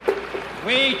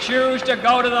We choose to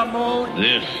go to the moon.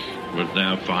 This was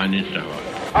their finest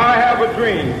hour. I have a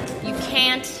dream. You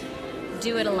can't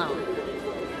do it alone.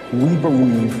 We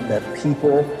believe that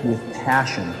people with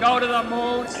passion Go to the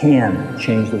moon. can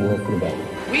change the world for the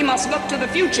better. We must look to the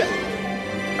future.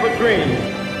 I have a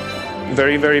dream.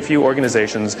 Very, very few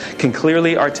organizations can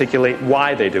clearly articulate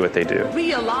why they do what they do.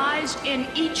 Realized in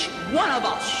each one of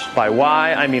us. By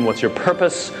why, I mean what's your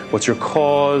purpose, what's your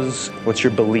cause, what's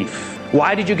your belief.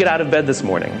 Why did you get out of bed this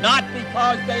morning? Not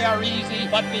because they are easy,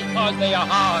 but because they are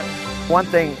hard. One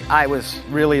thing I was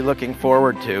really looking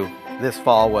forward to this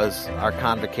fall was our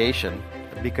convocation,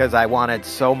 because I wanted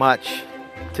so much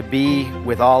to be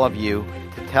with all of you,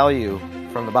 to tell you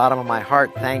from the bottom of my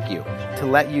heart, thank you. To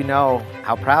let you know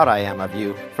how proud I am of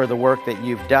you for the work that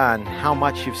you've done, how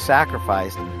much you've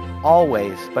sacrificed,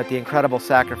 always, but the incredible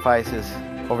sacrifices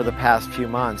over the past few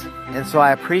months. And so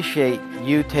I appreciate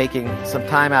you taking some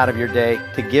time out of your day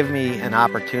to give me an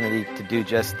opportunity to do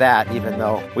just that, even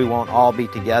though we won't all be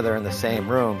together in the same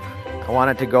room. I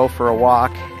wanted to go for a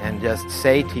walk and just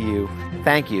say to you,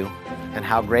 thank you, and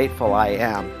how grateful I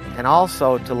am. And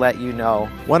also to let you know,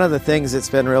 one of the things that's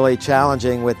been really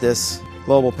challenging with this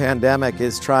global pandemic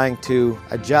is trying to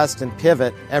adjust and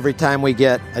pivot every time we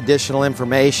get additional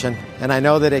information. And I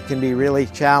know that it can be really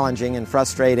challenging and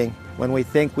frustrating when we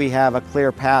think we have a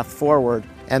clear path forward,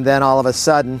 and then all of a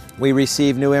sudden we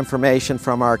receive new information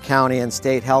from our county and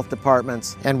state health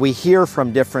departments, and we hear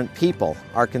from different people,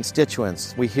 our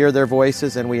constituents. We hear their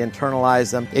voices and we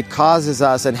internalize them. It causes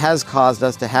us and has caused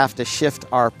us to have to shift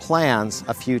our plans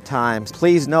a few times.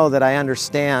 Please know that I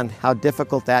understand how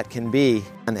difficult that can be,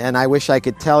 and I wish I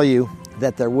could tell you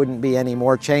that there wouldn't be any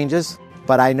more changes,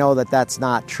 but I know that that's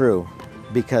not true,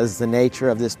 because the nature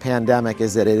of this pandemic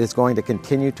is that it is going to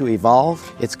continue to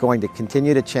evolve, it's going to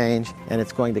continue to change, and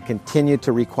it's going to continue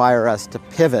to require us to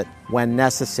pivot when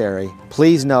necessary.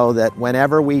 Please know that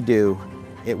whenever we do,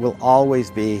 it will always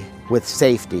be with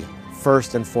safety,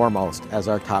 first and foremost, as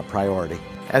our top priority.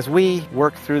 As we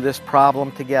work through this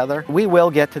problem together, we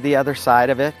will get to the other side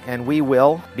of it, and we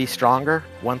will be stronger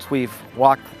once we've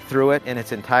walked through it in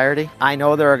its entirety. I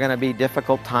know there are going to be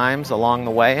difficult times along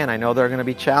the way, and I know there are going to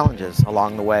be challenges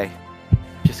along the way.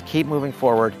 Just keep moving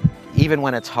forward, even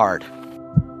when it's hard.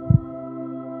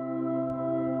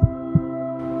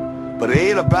 But it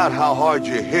ain't about how hard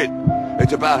you hit.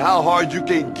 It's about how hard you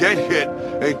can get hit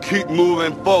and keep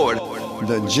moving forward.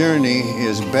 The journey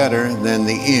is better than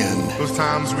the end. Those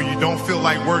times when you don't feel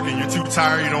like working, you're too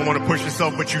tired, you don't want to push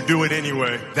yourself, but you do it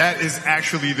anyway. That is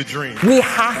actually the dream. We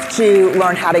have to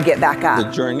learn how to get back up.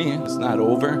 The journey is not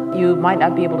over. You might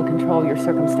not be able to control your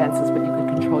circumstances, but you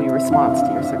can control your response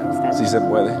to your circumstances. Si se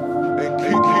puede.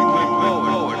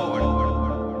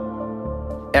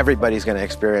 Everybody's going to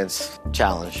experience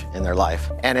challenge in their life.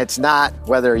 And it's not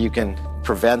whether you can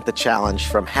prevent the challenge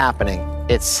from happening,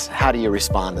 it's how do you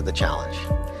respond to the challenge.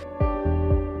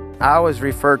 I always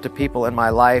refer to people in my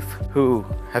life who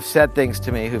have said things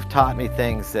to me, who've taught me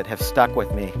things that have stuck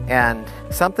with me. And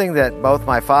something that both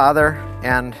my father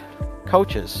and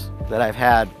coaches that I've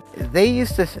had, they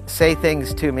used to say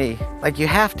things to me like, you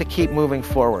have to keep moving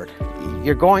forward.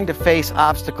 You're going to face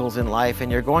obstacles in life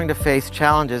and you're going to face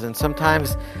challenges, and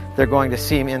sometimes they're going to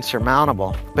seem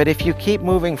insurmountable. But if you keep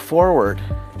moving forward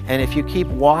and if you keep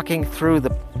walking through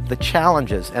the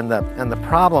challenges and the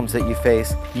problems that you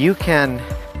face, you can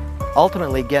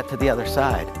ultimately get to the other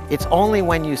side. It's only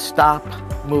when you stop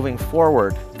moving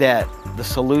forward that the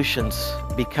solutions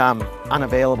become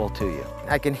unavailable to you.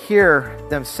 I can hear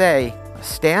them say,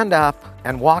 stand up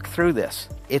and walk through this.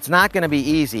 It's not going to be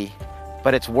easy,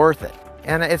 but it's worth it.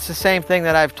 And it's the same thing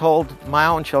that I've told my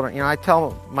own children. You know, I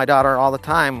tell my daughter all the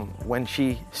time when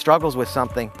she struggles with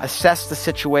something, assess the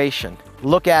situation,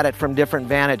 look at it from different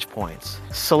vantage points,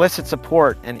 solicit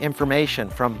support and information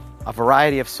from a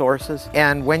variety of sources.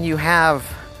 And when you have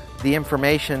the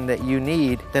information that you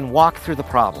need, then walk through the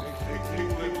problem.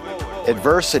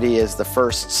 Adversity is the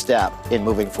first step in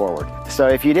moving forward. So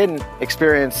if you didn't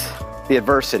experience the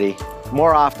adversity,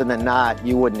 more often than not,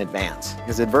 you wouldn't advance.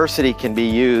 Because adversity can be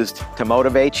used to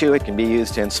motivate you, it can be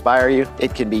used to inspire you,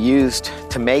 it can be used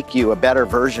to make you a better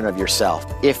version of yourself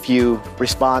if you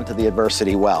respond to the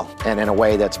adversity well and in a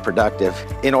way that's productive.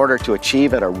 In order to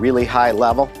achieve at a really high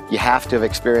level, you have to have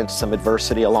experienced some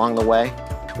adversity along the way.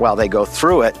 While they go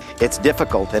through it, it's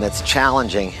difficult and it's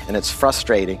challenging and it's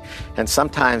frustrating, and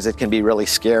sometimes it can be really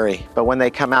scary. But when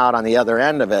they come out on the other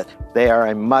end of it, they are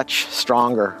a much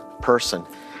stronger person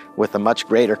with a much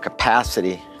greater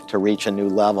capacity to reach a new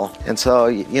level. And so,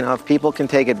 you know, if people can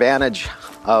take advantage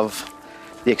of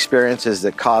the experiences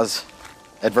that cause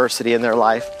adversity in their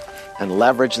life and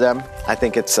leverage them, I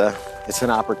think it's a It's an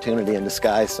opportunity in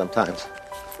disguise sometimes.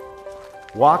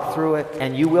 Walk through it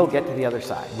and you will get to the other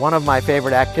side. One of my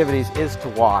favorite activities is to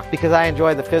walk because I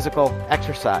enjoy the physical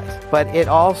exercise. But it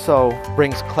also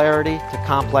brings clarity to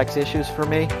complex issues for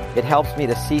me. It helps me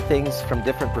to see things from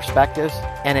different perspectives,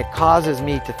 and it causes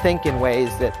me to think in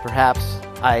ways that perhaps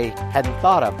I hadn't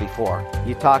thought of before.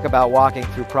 You talk about walking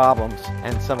through problems,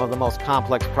 and some of the most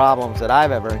complex problems that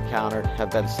I've ever encountered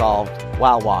have been solved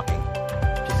while walking.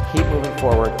 Just keep moving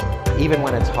forward, even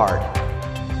when it's hard.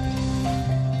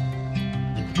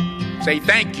 Say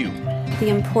thank you. The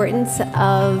importance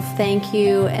of thank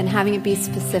you and having it be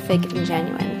specific and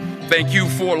genuine. Thank you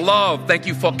for love. Thank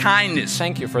you for kindness.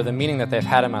 Thank you for the meaning that they've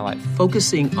had in my life.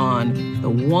 Focusing on the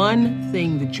one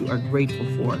thing that you are grateful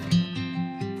for.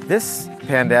 This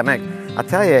pandemic, I'll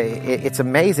tell you, it's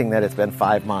amazing that it's been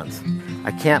 5 months. I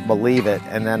can't believe it.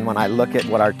 And then when I look at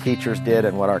what our teachers did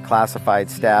and what our classified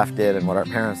staff did and what our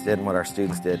parents did and what our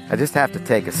students did, I just have to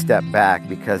take a step back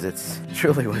because it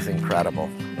truly was incredible.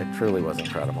 It truly was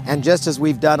incredible. And just as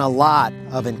we've done a lot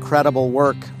of incredible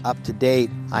work up to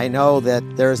date, I know that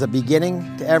there's a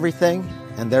beginning to everything,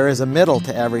 and there is a middle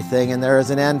to everything, and there is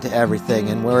an end to everything.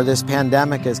 And where this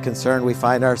pandemic is concerned, we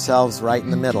find ourselves right in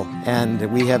the middle.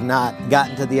 And we have not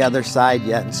gotten to the other side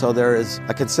yet. And so there is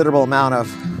a considerable amount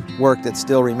of work that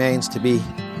still remains to be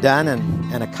done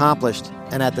and accomplished.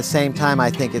 And at the same time, I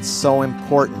think it's so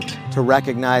important to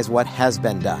recognize what has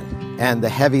been done and the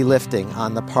heavy lifting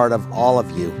on the part of all of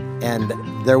you. And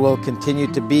there will continue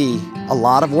to be a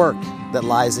lot of work that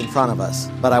lies in front of us.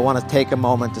 But I want to take a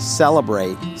moment to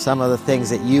celebrate some of the things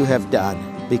that you have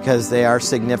done because they are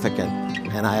significant.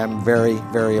 And I am very,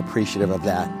 very appreciative of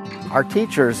that. Our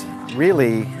teachers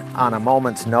really, on a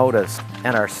moment's notice,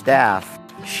 and our staff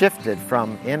shifted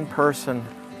from in-person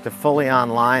to fully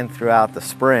online throughout the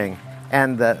spring.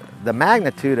 And the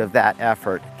magnitude of that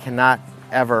effort cannot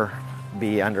ever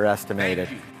be underestimated.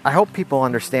 I hope people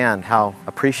understand how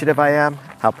appreciative I am,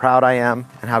 how proud I am,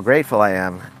 and how grateful I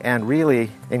am, and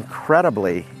really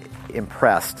incredibly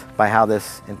impressed by how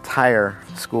this entire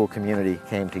school community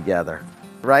came together.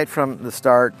 Right from the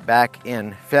start, back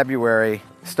in February,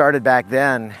 started back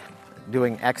then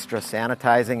doing extra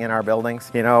sanitizing in our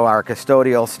buildings. You know, our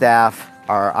custodial staff,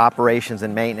 our operations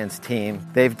and maintenance team,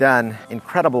 they've done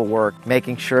incredible work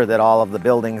making sure that all of the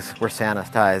buildings were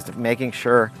sanitized, making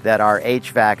sure that our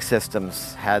HVAC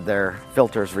systems had their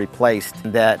filters replaced,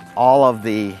 that all of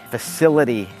the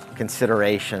facility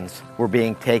considerations were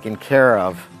being taken care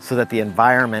of so that the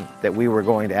environment that we were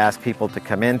going to ask people to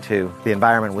come into, the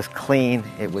environment was clean,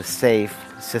 it was safe,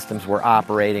 systems were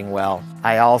operating well.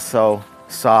 I also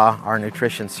saw our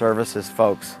nutrition services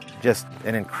folks just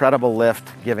an incredible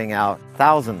lift, giving out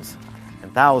thousands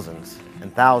and thousands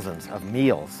and thousands of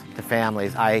meals to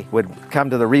families. I would come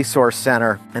to the resource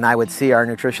center and I would see our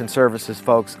nutrition services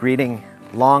folks greeting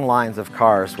long lines of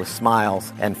cars with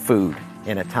smiles and food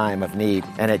in a time of need.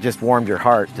 And it just warmed your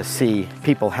heart to see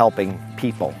people helping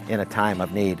people in a time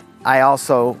of need. I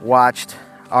also watched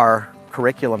our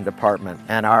curriculum department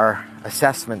and our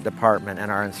assessment department and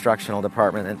our instructional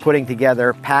department and putting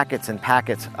together packets and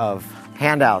packets of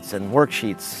handouts and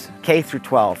worksheets, K through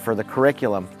 12 for the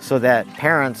curriculum, so that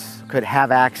parents could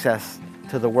have access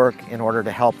to the work in order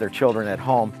to help their children at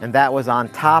home. And that was on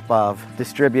top of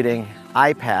distributing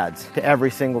iPads to every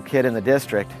single kid in the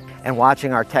district and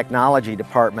watching our technology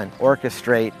department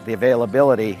orchestrate the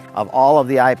availability of all of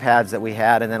the iPads that we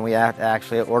had, and then we had to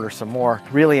actually order some more,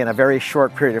 really in a very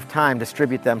short period of time,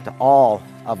 distribute them to all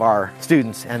of our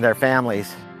students and their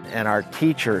families and our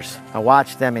teachers. I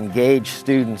watched them engage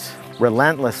students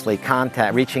relentlessly,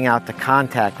 reaching out to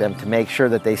contact them to make sure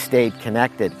that they stayed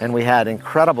connected. And we had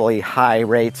incredibly high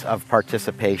rates of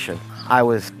participation. I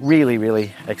was really,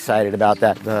 really excited about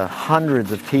that. The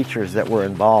hundreds of teachers that were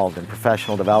involved in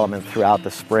professional development throughout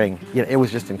the spring, it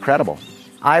was just incredible.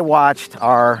 I watched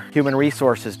our human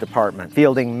resources department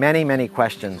fielding many, many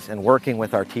questions and working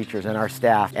with our teachers and our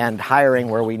staff and hiring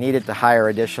where we needed to hire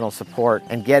additional support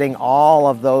and getting all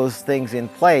of those things in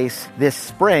place this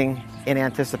spring in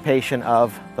anticipation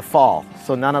of the fall.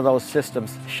 So none of those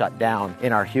systems shut down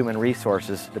in our human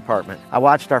resources department. I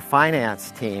watched our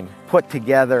finance team put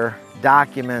together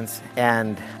documents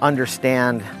and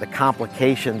understand the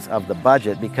complications of the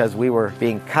budget because we were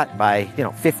being cut by,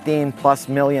 $15+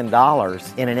 million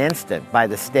in an instant by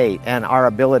the state. And our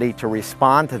ability to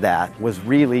respond to that was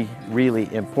really,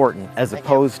 really important, as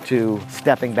opposed to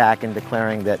stepping back and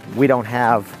declaring that we don't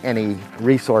have any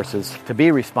resources to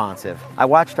be responsive. I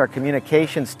watched our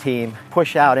communications team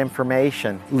push out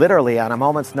information literally on a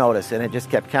moment's notice, and it just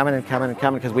kept coming and coming and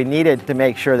coming because we needed to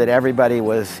make sure that everybody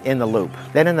was in the loop.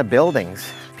 Then in the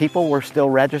buildings, people were still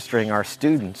registering our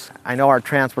students. I know our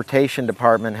transportation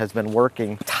department has been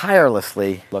working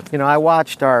tirelessly. Look, I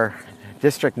watched our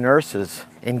district nurses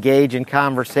engage in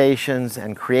conversations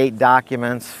and create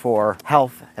documents for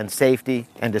health and safety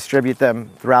and distribute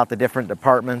them throughout the different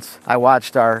departments. I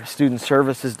watched our student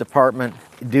services department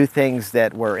do things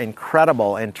that were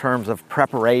incredible in terms of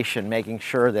preparation, making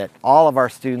sure that all of our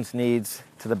students' needs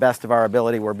to the best of our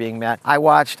ability were being met. I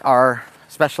watched our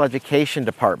special education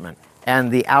department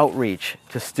and the outreach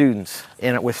to students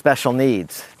with special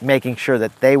needs, making sure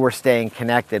that they were staying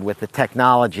connected with the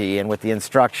technology and with the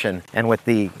instruction and with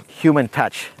the human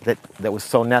touch that was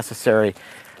so necessary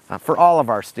for all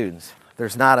of our students.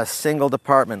 There's not a single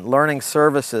department. Learning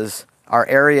services, our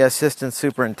area assistant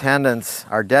superintendents,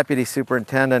 our deputy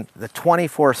superintendent, the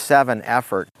 24/7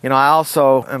 effort. I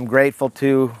also am grateful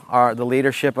to the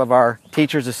leadership of our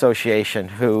Teachers Association,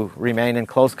 who remain in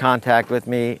close contact with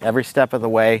me every step of the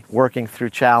way, working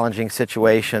through challenging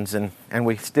situations, and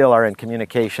we still are in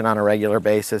communication on a regular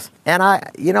basis. And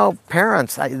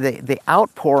parents, the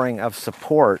outpouring of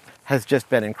support has just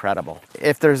been incredible.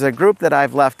 If there's a group that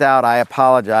I've left out, I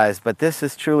apologize, but this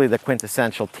is truly the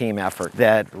quintessential team effort,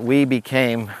 that we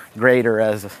became greater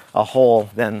as a whole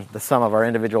than the sum of our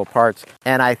individual parts.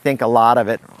 And I think a lot of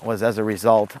it was as a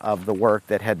result of the work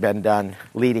that had been done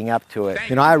leading up to it.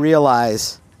 I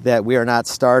realize that we are not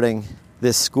starting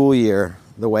this school year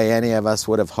the way any of us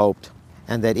would have hoped,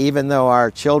 and that even though our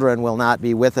children will not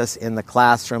be with us in the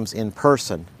classrooms in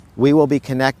person, we will be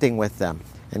connecting with them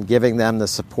and giving them the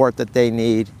support that they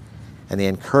need and the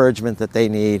encouragement that they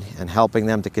need, and helping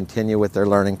them to continue with their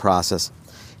learning process.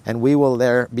 And we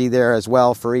will be there as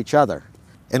well for each other.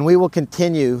 And we will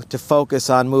continue to focus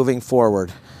on moving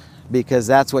forward, because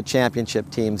that's what championship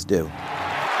teams do.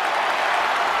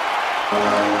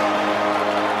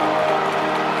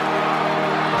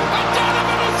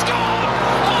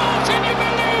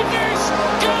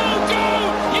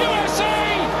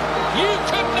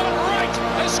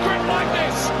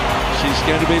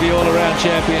 Going to be the all-around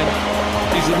champion.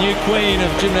 She's the new queen of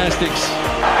gymnastics.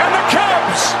 And the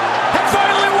Cubs have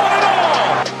finally won it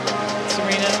all!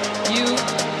 Serena, you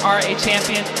are a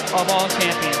champion of all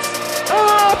champions.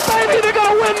 Oh, baby, they're going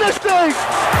to win this thing!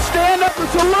 Stand up and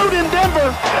salute in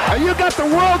Denver. And you got the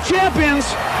world champions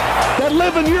that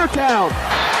live in your town.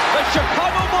 The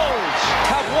Chicago Bulls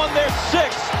have won their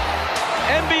 6th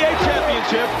NBA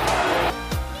championship.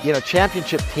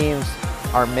 Championship teams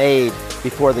are made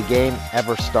before the game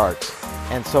ever starts.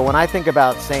 And so when I think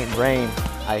about St. Vrain,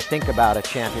 I think about a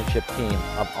championship team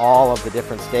of all of the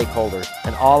different stakeholders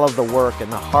and all of the work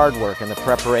and the hard work and the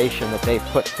preparation that they've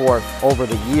put forth over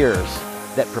the years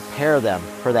that prepare them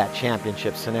for that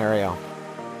championship scenario.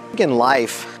 In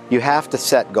life, you have to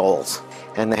set goals,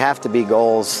 and they have to be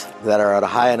goals that are at a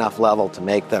high enough level to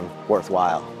make them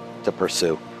worthwhile to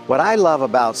pursue. What I love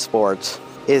about sports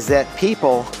is that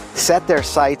people set their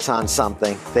sights on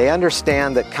something. They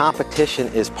understand that competition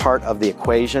is part of the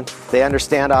equation. They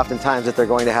understand oftentimes that they're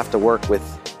going to have to work with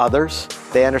others.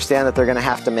 They understand that they're going to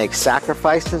have to make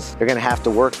sacrifices. They're going to have to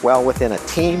work well within a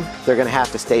team. They're going to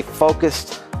have to stay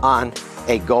focused on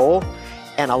a goal.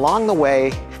 And along the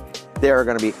way, there are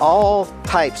going to be all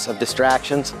types of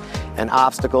distractions and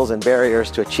obstacles and barriers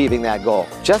to achieving that goal,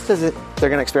 just as they're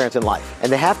going to experience in life.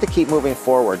 And they have to keep moving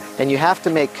forward. And you have to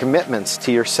make commitments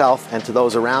to yourself and to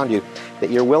those around you that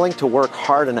you're willing to work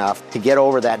hard enough to get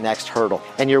over that next hurdle.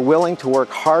 And you're willing to work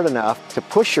hard enough to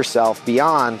push yourself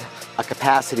beyond a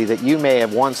capacity that you may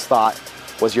have once thought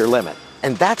was your limit.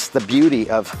 And that's the beauty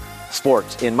of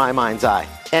sports in my mind's eye.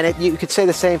 And you could say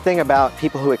the same thing about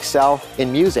people who excel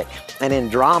in music and in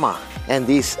drama, and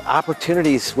these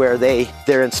opportunities where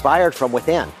they're inspired from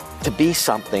within to be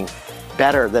something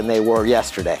better than they were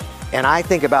yesterday. And I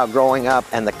think about growing up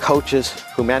and the coaches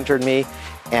who mentored me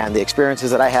and the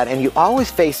experiences that I had, and you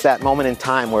always face that moment in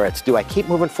time where it's, do I keep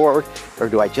moving forward or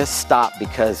do I just stop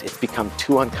because it's become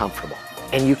too uncomfortable?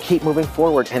 And you keep moving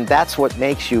forward, and that's what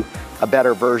makes you a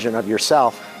better version of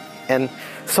yourself. And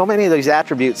so many of these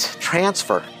attributes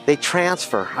transfer. They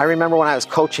transfer. I remember when I was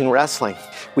coaching wrestling,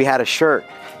 we had a shirt,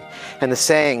 and the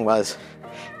saying was,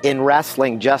 in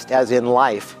wrestling, just as in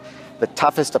life, the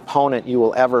toughest opponent you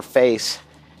will ever face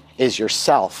is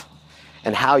yourself,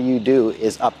 and how you do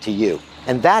is up to you.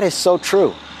 And that is so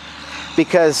true,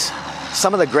 because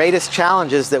some of the greatest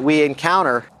challenges that we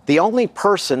encounter, the only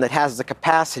person that has the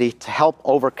capacity to help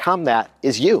overcome that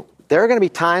is you. There are going to be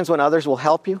times when others will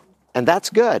help you, and that's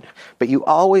good. But you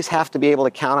always have to be able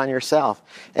to count on yourself.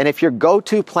 And if your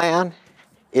go-to plan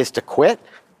is to quit,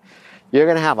 you're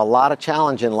going to have a lot of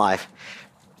challenge in life.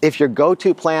 If your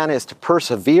go-to plan is to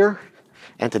persevere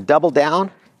and to double down,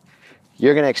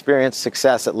 you're going to experience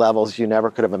success at levels you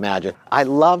never could have imagined. I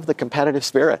love the competitive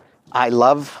spirit. I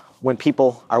love when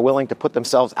people are willing to put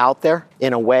themselves out there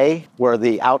in a way where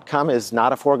the outcome is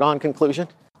not a foregone conclusion.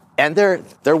 And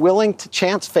they're willing to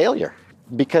chance failure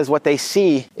because what they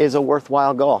see is a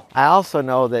worthwhile goal. I also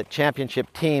know that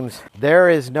championship teams,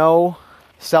 there is no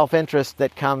self-interest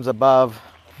that comes above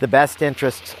the best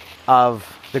interests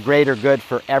of the greater good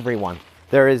for everyone.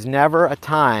 There is never a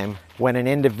time when an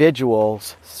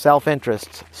individual's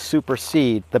self-interests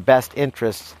supersede the best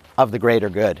interests of the greater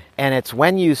good. And it's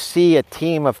when you see a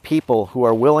team of people who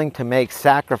are willing to make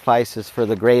sacrifices for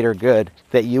the greater good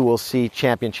that you will see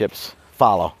championships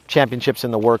follow. Championships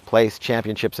in the workplace,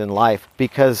 championships in life,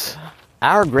 because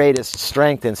our greatest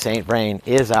strength in St. Vrain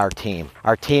is our team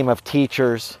of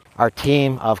teachers, our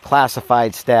team of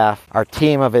classified staff, our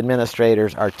team of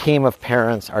administrators, our team of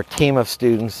parents, our team of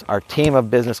students, our team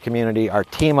of business community, our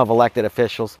team of elected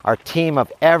officials, our team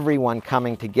of everyone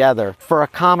coming together for a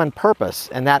common purpose.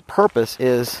 And that purpose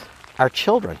is our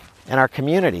children and our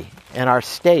community and our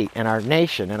state and our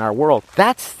nation and our world.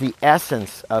 That's the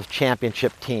essence of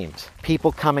championship teams.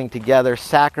 People coming together,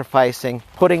 sacrificing,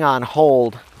 putting on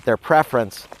hold their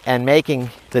preference, and making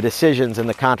the decisions and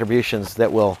the contributions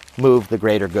that will move the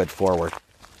greater good forward.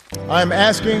 I'm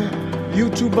asking you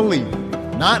to believe,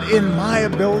 not in my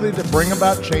ability to bring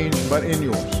about change, but in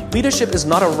yours. Leadership is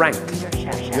not a rank.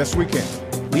 Yes, we can.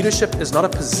 Leadership is not a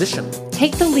position.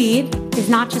 Take the lead is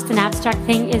not just an abstract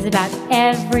thing, it is about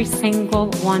every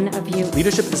single one of you.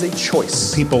 Leadership is a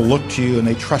choice. People look to you and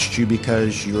they trust you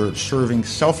because you're serving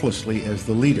selflessly as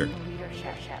the leader.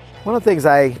 One of the things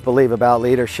I believe about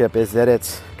leadership is that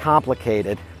it's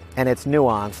complicated and it's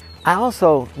nuanced. I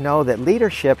also know that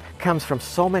leadership comes from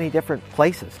so many different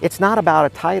places. It's not about a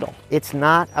title. It's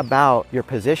not about your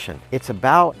position. It's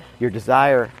about your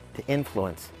desire to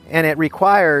influence. And it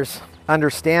requires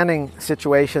understanding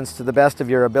situations to the best of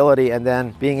your ability and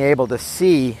then being able to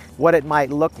see what it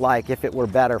might look like if it were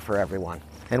better for everyone.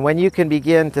 And when you can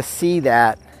begin to see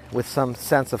that with some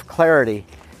sense of clarity,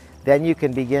 then you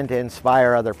can begin to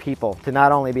inspire other people to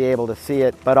not only be able to see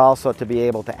it, but also to be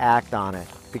able to act on it.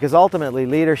 Because ultimately,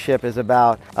 leadership is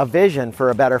about a vision for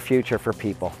a better future for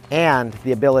people and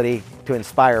the ability to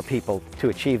inspire people to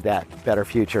achieve that better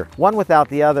future. One without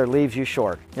the other leaves you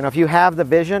short. You know, if you have the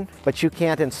vision, but you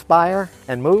can't inspire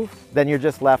and move, then you're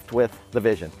just left with the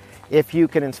vision. If you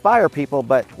can inspire people,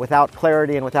 but without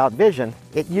clarity and without vision,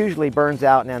 it usually burns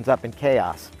out and ends up in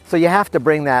chaos. So you have to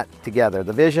bring that together,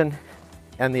 the vision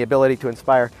and the ability to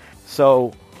inspire.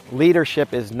 So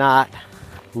leadership is not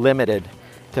limited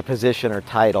to position or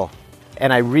title.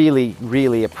 And I really,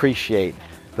 really appreciate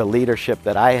the leadership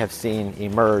that I have seen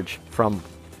emerge from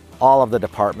all of the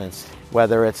departments,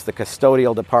 whether it's the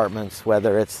custodial departments,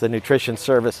 whether it's the nutrition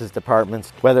services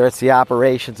departments, whether it's the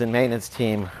operations and maintenance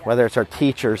team, whether it's our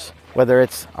teachers, whether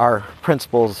it's our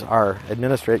principals, our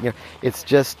administrators. It's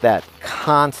just that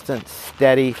constant,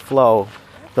 steady flow.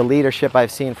 The leadership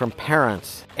I've seen from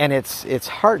parents, and it's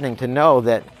heartening to know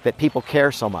that people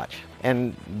care so much.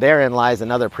 And therein lies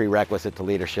another prerequisite to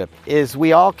leadership, is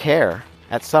we all care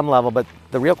at some level, but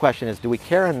the real question is, do we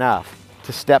care enough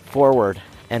to step forward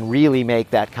and really make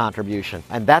that contribution?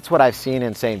 And that's what I've seen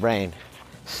in St. Vrain.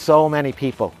 So many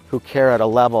people who care at a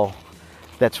level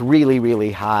that's really,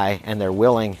 really high, and they're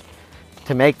willing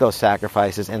to make those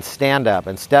sacrifices and stand up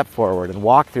and step forward and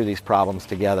walk through these problems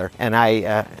together. And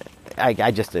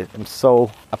I just am so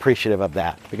appreciative of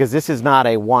that, because this is not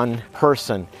a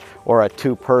one-person or a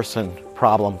two-person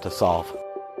problem to solve.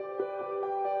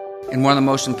 In one of the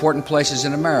most important places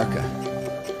in America,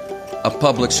 a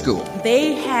public school.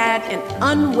 They had an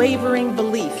unwavering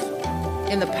belief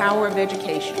in the power of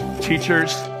education.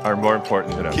 Teachers are more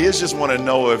important than ever. Kids just want to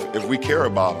know if we care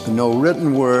about them. No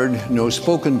written word, no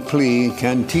spoken plea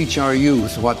can teach our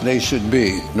youth what they should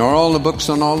be. Nor all the books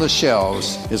on all the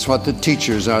shelves. It's what the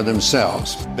teachers are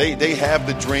themselves. They have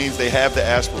the dreams, they have the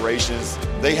aspirations,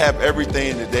 they have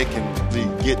everything that they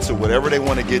can get to whatever they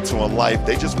want to get to in life.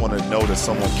 They just want to know that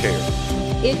someone cares.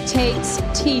 It takes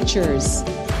teachers.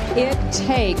 It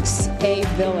takes a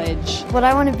village. What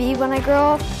I want to be when I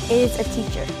grow up is a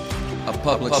teacher. A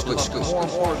public school.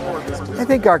 I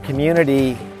think our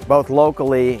community, both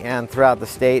locally and throughout the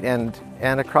state and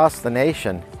across the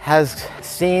nation, has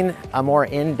seen a more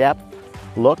in-depth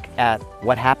look at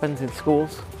what happens in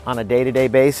schools on a day-to-day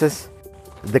basis,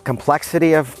 the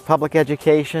complexity of public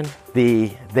education,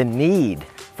 the need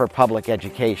for public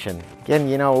education. Again,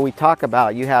 you know, we talk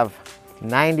about you have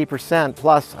 90%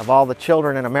 plus of all the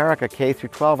children in America, K through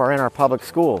 12, are in our public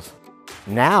schools.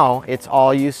 Now it's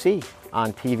all you see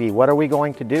on TV. What are we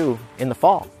going to do in the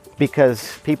fall?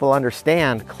 Because people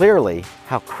understand clearly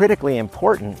how critically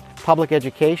important public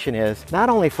education is, not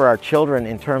only for our children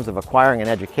in terms of acquiring an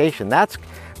education,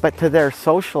 but to their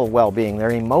social well-being, their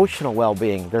emotional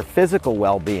well-being, their physical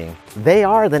well-being. They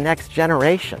are the next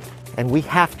generation, and we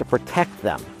have to protect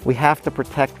them. We have to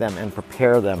protect them and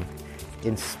prepare them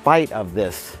in spite of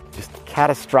this just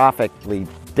catastrophically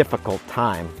difficult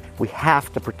time. We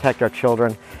have to protect our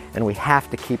children, and we have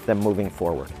to keep them moving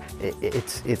forward.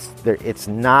 It's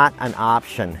not an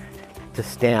option to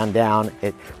stand down.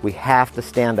 We have to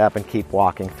stand up and keep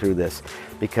walking through this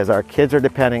because our kids are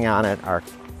depending on it, our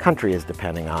country is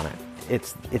depending on it.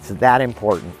 It's that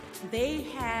important. They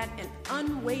had an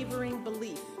unwavering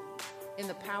belief in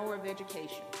the power of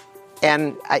education.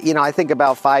 And, you know, I think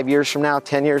about 5 years from now,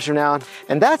 10 years from now,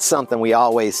 and that's something we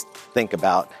always think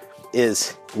about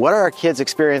is what are our kids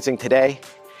experiencing today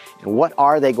and what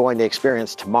are they going to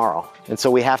experience tomorrow? And so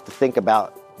we have to think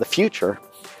about the future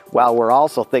while we're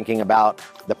also thinking about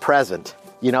the present.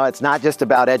 You know, it's not just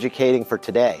about educating for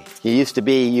today. It used to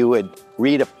be you would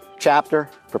read a chapter,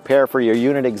 prepare for your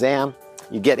unit exam,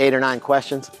 you'd get 8 or 9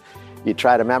 questions, you'd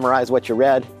try to memorize what you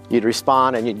read, you'd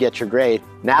respond and you'd get your grade.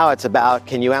 Now it's about,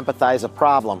 can you empathize a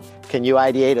problem? Can you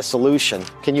ideate a solution?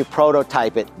 Can you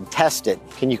prototype it and test it?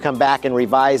 Can you come back and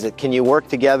revise it? Can you work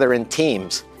together in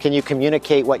teams? Can you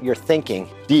communicate what you're thinking?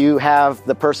 Do you have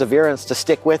the perseverance to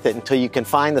stick with it until you can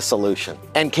find the solution?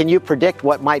 And can you predict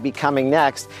what might be coming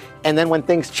next? And then when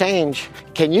things change,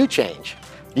 can you change?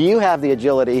 Do you have the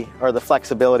agility or the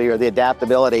flexibility or the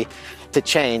adaptability to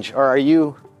change? Or are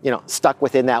you stuck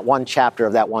within that one chapter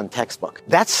of that one textbook?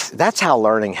 That's how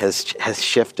learning has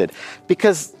shifted.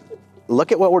 Because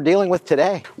look at what we're dealing with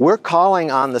today. We're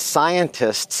calling on the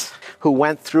scientists who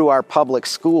went through our public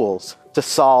schools to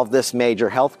solve this major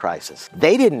health crisis.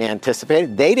 They didn't anticipate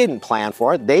it. They didn't plan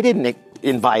for it. They didn't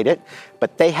invite it,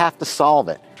 but they have to solve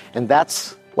it. And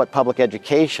that's what public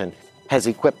education has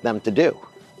equipped them to do.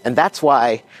 And that's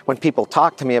why when people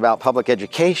talk to me about public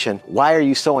education, why are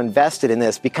you so invested in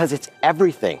this? Because it's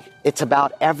everything. It's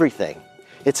about everything.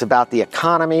 It's about the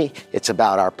economy. It's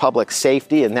about our public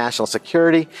safety and national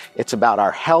security. It's about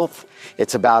our health.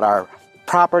 It's about our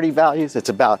property values. It's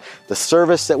about the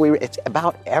service it's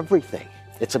about everything.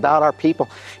 It's about our people.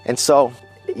 And so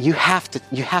you have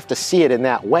to see it in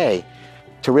that way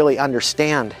to really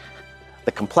understand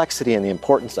the complexity and the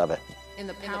importance of it. In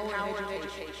the power of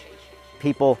education.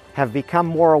 People have become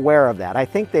more aware of that. I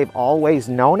think they've always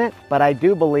known it, but I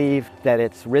do believe that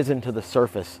it's risen to the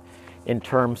surface in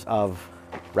terms of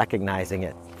recognizing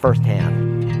it firsthand.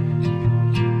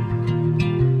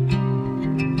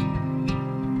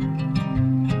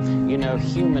 You know,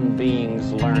 human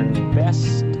beings learn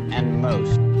best and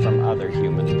most from other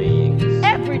human beings.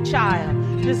 Every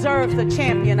child deserves a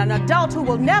champion, an adult who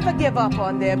will never give up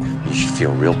on them. You should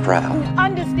feel real proud. Who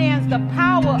understands the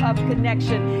power of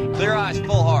connection. Clear eyes,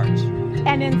 full hearts.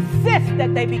 And insists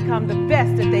that they become the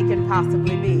best that they can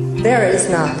possibly be. There is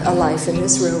not a life in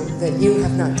this room that you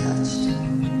have not touched.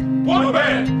 One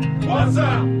band, one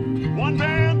sound. One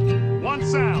band, one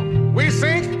sound. We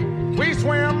sink, we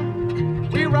swim,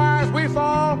 we rise, we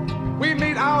fall, we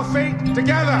meet our fate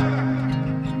together.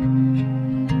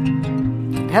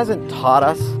 It hasn't taught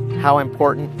us how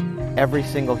important every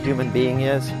single human being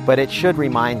is, but it should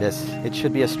remind us. It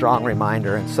should be a strong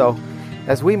reminder. And so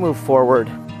as we move forward,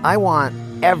 I want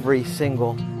every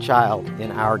single child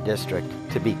in our district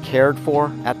to be cared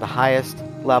for at the highest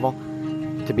level,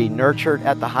 to be nurtured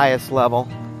at the highest level,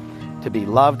 to be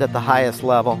loved at the highest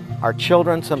level. Our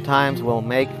children sometimes will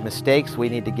make mistakes. We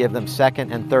need to give them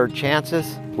second and third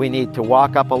chances. We need to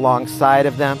walk up alongside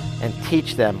of them and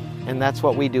teach them. And that's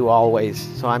what we do always.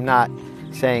 So I'm not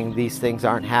saying these things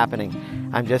aren't happening.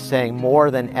 I'm just saying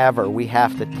more than ever, we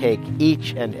have to take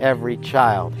each and every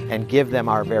child and give them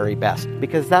our very best,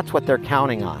 because that's what they're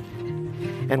counting on.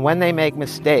 And when they make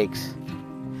mistakes,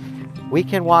 we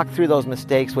can walk through those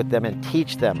mistakes with them and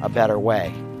teach them a better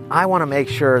way. I want to make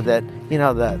sure that,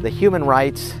 the human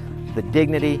rights, the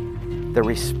dignity, the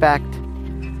respect,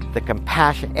 the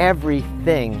compassion,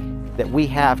 everything that we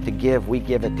have to give, we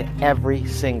give it to every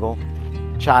single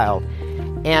child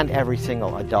and every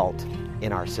single adult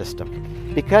in our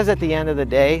system. Because at the end of the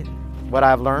day, what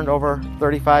I've learned over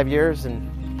 35 years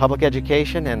in public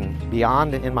education and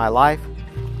beyond in my life,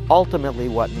 ultimately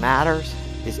what matters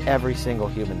is every single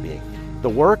human being. The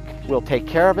work will take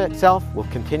care of itself. We'll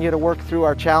continue to work through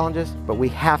our challenges, but we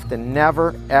have to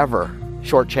never, ever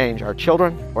shortchange our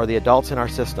children or the adults in our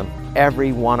system.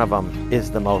 Every one of them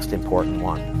is the most important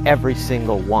one. Every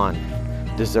single one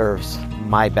deserves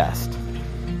my best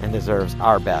and deserves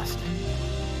our best.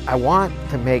 I want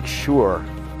to make sure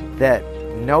that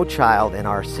no child in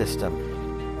our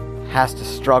system has to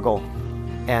struggle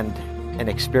and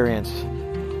experience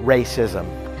racism,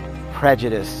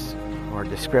 prejudice, or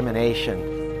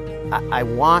discrimination. I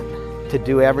want to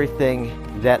do everything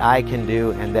that I can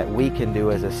do and that we can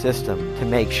do as a system to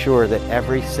make sure that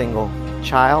every single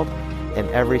child and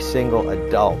every single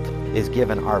adult is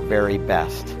given our very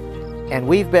best. And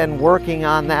we've been working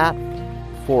on that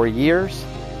for years,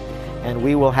 and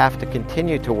we will have to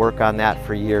continue to work on that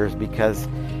for years because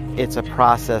it's a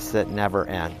process that never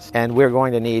ends. And we're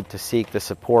going to need to seek the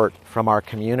support from our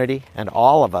community and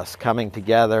all of us coming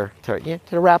together to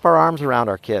wrap our arms around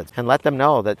our kids and let them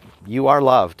know that you are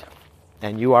loved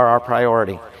and you are our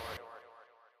priority.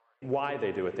 Why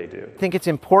they do what they do. I think it's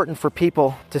important for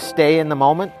people to stay in the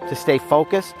moment, to stay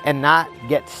focused, and not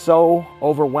get so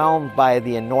overwhelmed by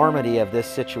the enormity of this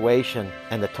situation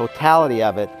and the totality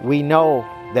of it. We know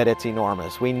that it's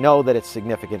enormous. We know that it's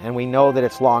significant, and we know that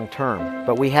it's long term.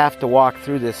 But we have to walk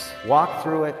through this, walk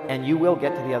through it, and you will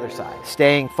get to the other side.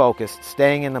 Staying focused,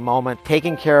 staying in the moment,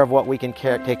 taking care of what we can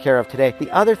take care of today. The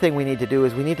other thing we need to do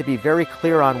is we need to be very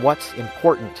clear on what's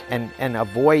important and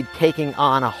avoid taking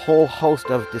on a whole host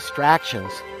of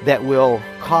distractions that will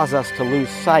cause us to lose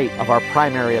sight of our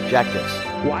primary objectives.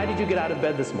 Why did you get out of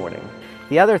bed this morning?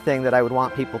 The other thing that I would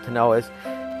want people to know is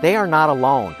they are not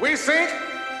alone. We sink,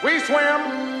 we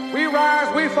swim, we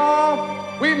rise, we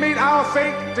fall, we meet our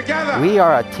fate together. We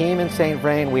are a team in St.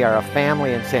 Vrain. We are a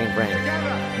family in St.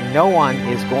 Vrain. No one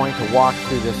is going to walk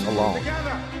through this alone.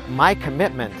 My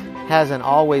commitment has and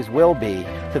always will be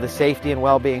to the safety and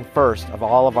well-being first of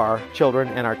all of our children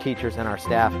and our teachers and our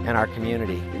staff and our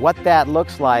community. What that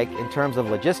looks like in terms of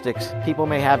logistics, people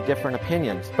may have different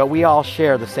opinions, but we all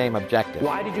share the same objective.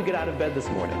 Why did you get out of bed this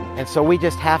morning? And so we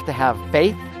just have to have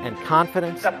faith and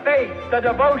confidence. The faith, the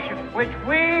devotion which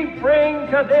we bring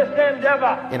to this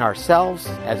endeavor. In ourselves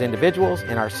as individuals,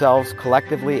 in ourselves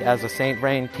collectively as a St.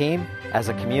 Vrain team, as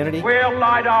a community. We'll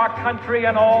light our country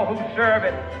and all who serve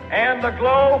it, and the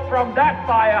glow from that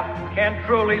fire can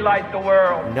truly light the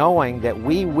world. Knowing that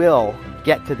we will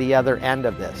get to the other end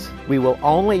of this. We will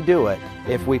only do it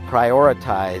if we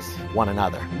prioritize one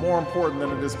another. More important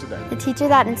than it is today. The teacher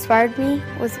that inspired me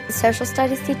was a social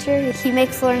studies teacher. He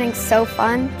makes learning so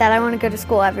fun that I want to go to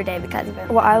school every day because of it.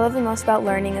 What I love the most about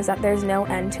learning is that there's no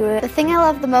end to it. The thing I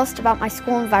love the most about my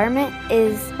school environment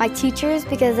is my teachers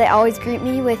because they always greet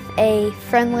me with a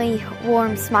friendly,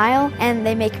 warm smile and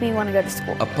they make me want to go to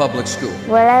school. A public school.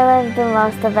 What I love the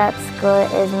most about school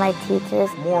is my teachers.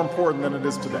 More important than it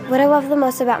is today. What I love the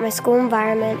most about my school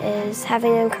environment is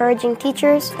having encouraging teachers.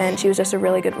 And she was just a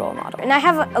really good role model. And I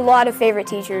have a lot of favorite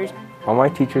teachers. All my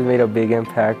teachers made a big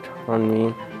impact on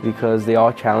me because they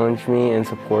all challenged me and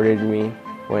supported me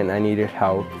when I needed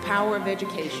help. Power of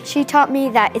education. She taught me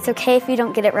that it's okay if you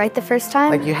don't get it right the first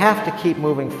time. Like you have to keep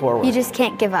moving forward. You just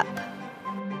can't give up.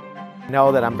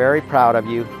 Know that I'm very proud of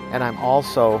you, and I'm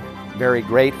also very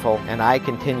grateful, and I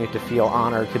continue to feel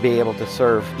honored to be able to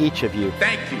serve each of you.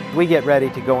 Thank you. We get ready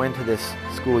to go into this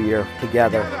school year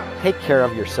together. Take care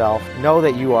of yourself. Know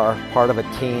that you are part of a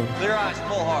team. Clear eyes,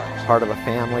 full hearts. Part of a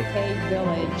family. A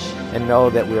village. And know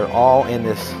that we're all in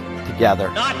this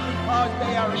together. Not because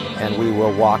they are easy. And we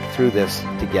will walk through this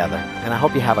together. And I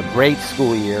hope you have a great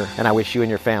school year, and I wish you and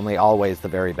your family always the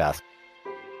very best.